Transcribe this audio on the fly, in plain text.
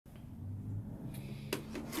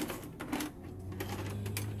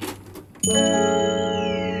Yeah.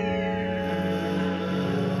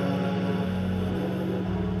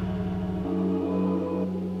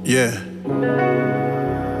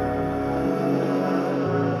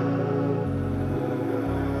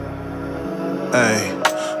 Hey,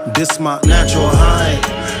 this my natural high.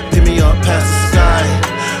 Pick me up past the sky.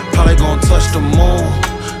 Probably gonna touch the moon.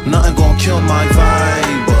 Nothing gonna kill my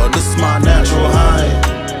vibe, but this my natural high.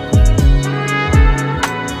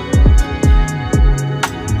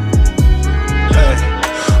 Hey,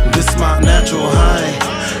 this my natural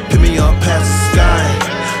high. Pick me up past the sky.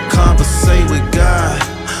 Conversate with God,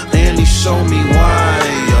 and He show me why.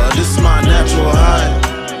 This my natural high.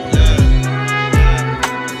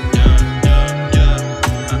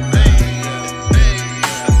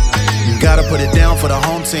 Gotta put it down for the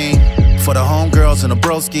home team, for the homegirls and the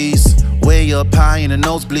broskies. Way up high in the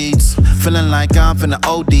nosebleeds, feeling like I'm finna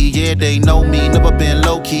OD. Yeah, they know me, never been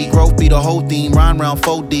low-key. Growth be the whole theme, rhyme round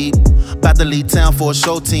 4 deep. About to leave town for a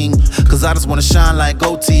show team, cause I just wanna shine like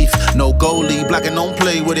gold teeth. No goalie, blocking, don't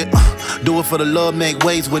play with it. Do it for the love, make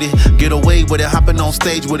waves with it. Get away with it, hopping on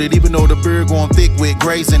stage with it. Even though the beard going thick with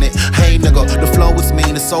grays in it. Hey nigga, the flow is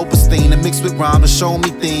mean, it's so pristine. And mixed with rhyme to show me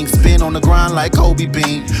things. Been on the grind like Kobe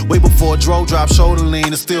Bean. Way before Dro drop, shoulder lean,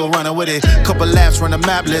 and still running with it. Couple laps, run the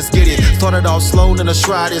map, let's get it. Started off slow, then a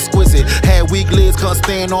stride exquisite. Had weak lids, couldn't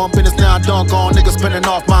stand on business. Now I dunk on niggas spinning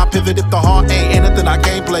off my pivot. If the heart ain't in it, then I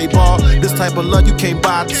can't play ball. This type of love you can't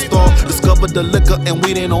buy at the store. Discovered the liquor and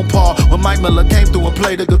weed ain't on par. When Mike Miller came through and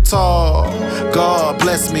played the guitar. God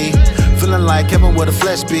bless me, feeling like heaven where the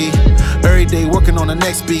flesh be. Every day working on the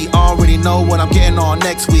next beat. Already know what I'm getting on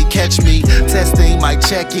next week. Catch me testing, mic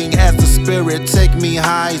checking as the spirit take me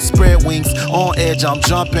high. Spread wings, on edge I'm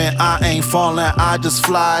jumping. I ain't falling, I just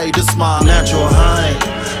fly. This my natural high.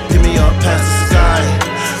 Pick me up past the sky.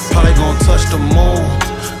 Probably gonna touch the moon.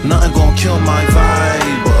 Nothing gonna kill my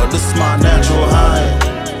vibe, but this my natural high.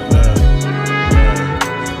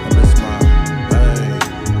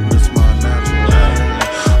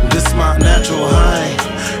 Natural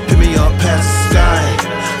high, pick me up past the sky.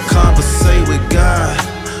 Conversate with God,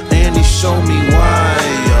 and He show me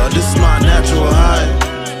why. This my natural high.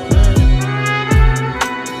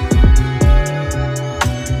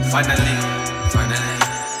 Finally.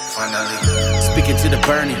 Speaking to the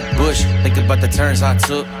burning bush, think about the turns I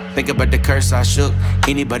took, think about the curse I shook.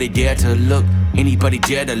 Anybody dare to look? Anybody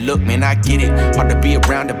dare to look? Man, I get it. Hard to be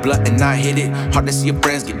around the blunt and not hit it. Hard to see your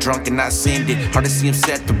friends get drunk and not send it. Hard to see them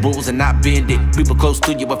set the rules and not bend it. People close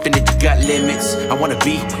to you offended, you got limits. I wanna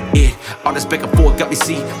be it. All this back and forth got me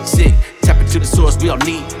sick. Tap into the source, we all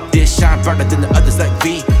need this. Shine brighter than the others like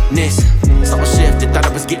Venus. Someone shifted, thought I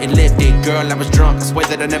was getting lifted. Girl, I was drunk, I swear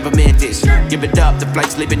that I never meant this. Give it up, the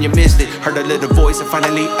flight's leaving, you missed it. Heard a little voice and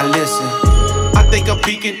finally I listened. I think I'm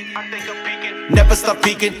peaking. Never stop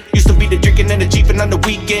peaking. Used to be the drinking and the jeeping on the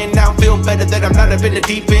weekend. Now I feel better that I'm not up in the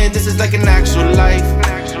deep end. This is like an actual life.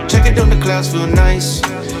 Checking on the clouds, feel nice.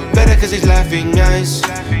 Better cause he's laughing eyes.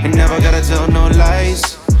 And never gotta tell no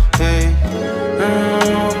lies. Hey,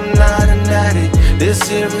 I'm not an addict. This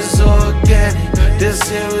here is organic. This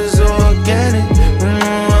here is organic.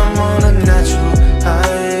 I'm on a natural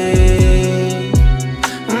high.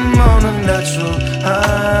 I'm on a natural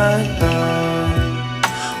high.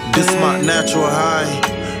 This my natural high.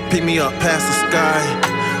 Pick me up past the sky.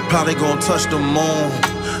 Probably gonna touch the moon.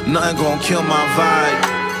 Nothing gonna kill my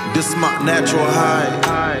vibe. This my natural high.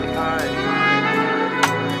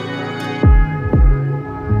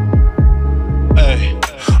 Hey,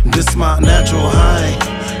 this my natural high.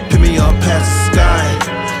 Pick me up past the sky.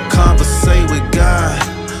 Conversate with God,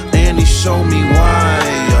 and He show me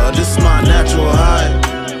why. This my natural high.